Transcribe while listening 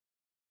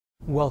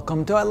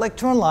Welcome to our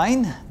lecture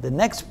online. The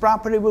next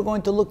property we're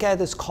going to look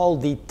at is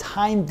called the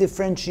time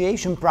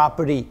differentiation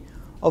property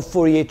of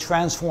Fourier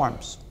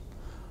transforms.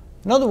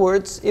 In other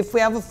words, if we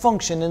have a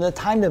function in the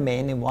time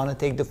domain and want to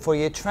take the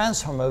Fourier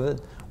transform of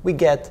it, we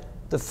get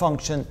the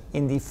function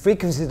in the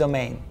frequency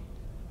domain.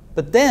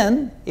 But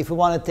then, if we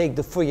want to take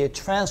the Fourier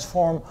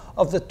transform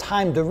of the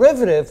time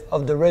derivative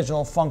of the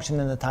original function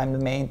in the time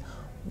domain,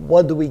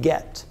 what do we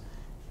get?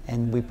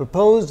 And we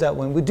propose that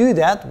when we do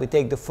that, we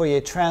take the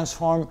Fourier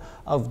transform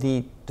of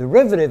the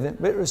derivative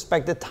with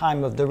respect to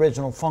time of the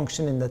original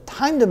function in the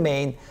time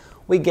domain,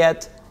 we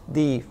get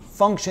the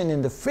function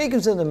in the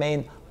frequency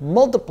domain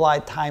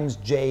multiplied times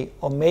j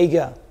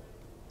omega.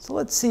 So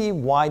let's see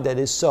why that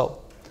is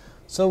so.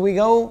 So we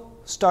go,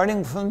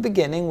 starting from the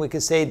beginning, we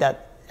could say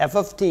that f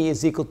of t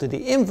is equal to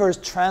the inverse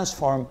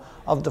transform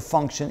of the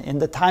function in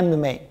the time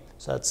domain.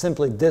 So that's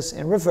simply this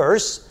in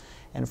reverse.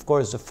 And of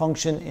course, the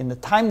function in the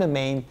time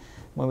domain,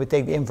 when we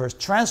take the inverse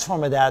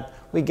transform of that,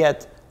 we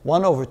get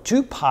 1 over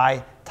 2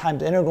 pi times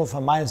the integral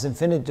from minus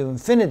infinity to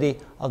infinity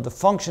of the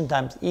function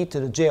times e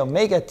to the j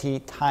omega t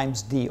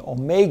times d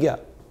omega.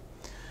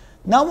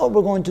 Now what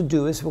we're going to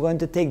do is we're going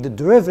to take the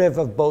derivative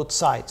of both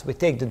sides. We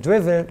take the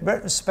derivative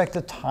with respect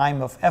to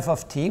time of f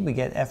of t, we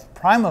get f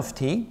prime of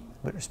t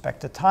with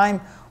respect to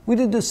time. We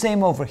do the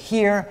same over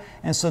here,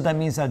 and so that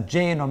means that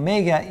j and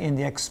omega in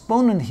the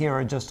exponent here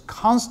are just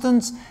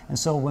constants, and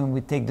so when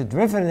we take the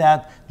derivative of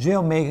that, j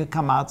omega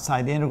come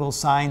outside the integral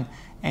sign,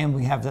 and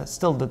we have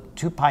still the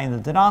 2 pi in the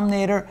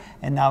denominator,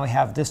 and now we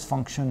have this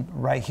function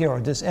right here, or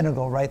this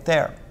integral right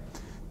there.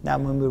 Now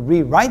when we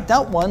rewrite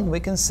that one,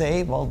 we can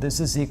say, well, this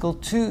is equal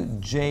to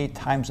j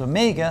times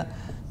omega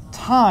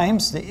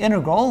times the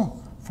integral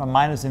from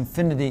minus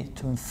infinity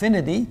to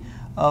infinity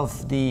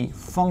of the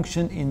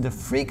function in the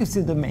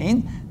frequency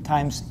domain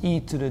times e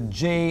to the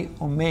j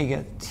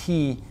omega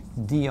t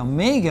d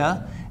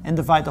omega, and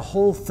divide the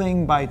whole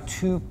thing by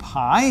 2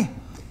 pi.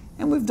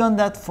 And we've done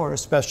that for a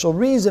special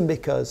reason,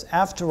 because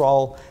after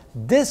all,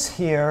 this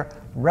here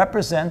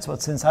represents,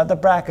 what's inside the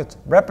brackets,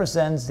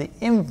 represents the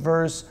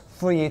inverse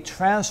Fourier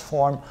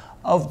transform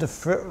of the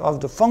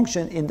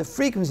function in the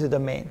frequency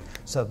domain.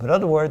 So in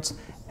other words,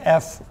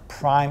 f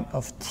prime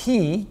of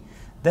t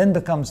then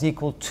becomes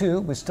equal to,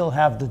 we still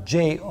have the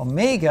j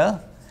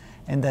omega,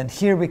 and then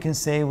here we can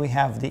say we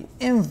have the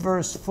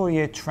inverse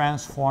Fourier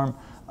transform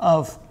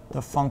of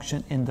the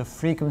function in the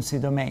frequency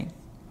domain.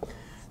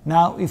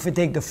 Now, if we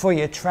take the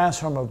Fourier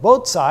transform of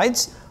both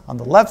sides, on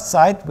the left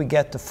side we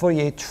get the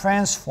Fourier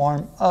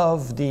transform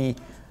of the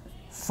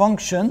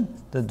function,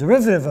 the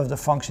derivative of the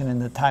function in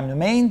the time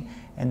domain,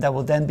 and that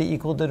will then be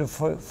equal to the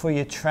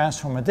Fourier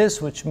transform of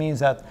this, which means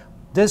that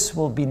this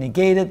will be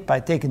negated by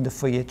taking the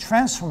Fourier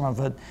transform of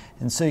it,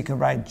 and so you can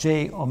write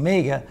j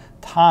omega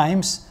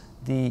times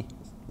the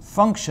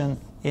function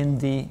in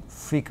the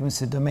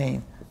frequency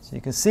domain. So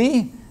you can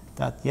see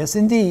that, yes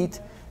indeed,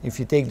 if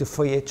you take the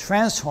Fourier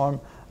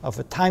transform of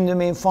a time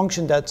domain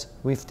function that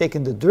we've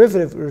taken the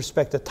derivative with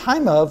respect to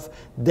time of,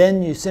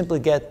 then you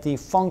simply get the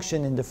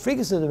function in the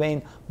frequency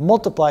domain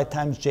multiplied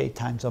times j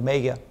times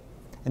omega.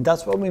 And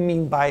that's what we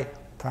mean by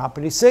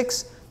property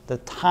 6, the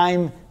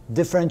time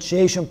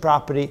differentiation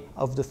property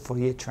of the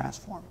Fourier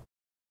transform.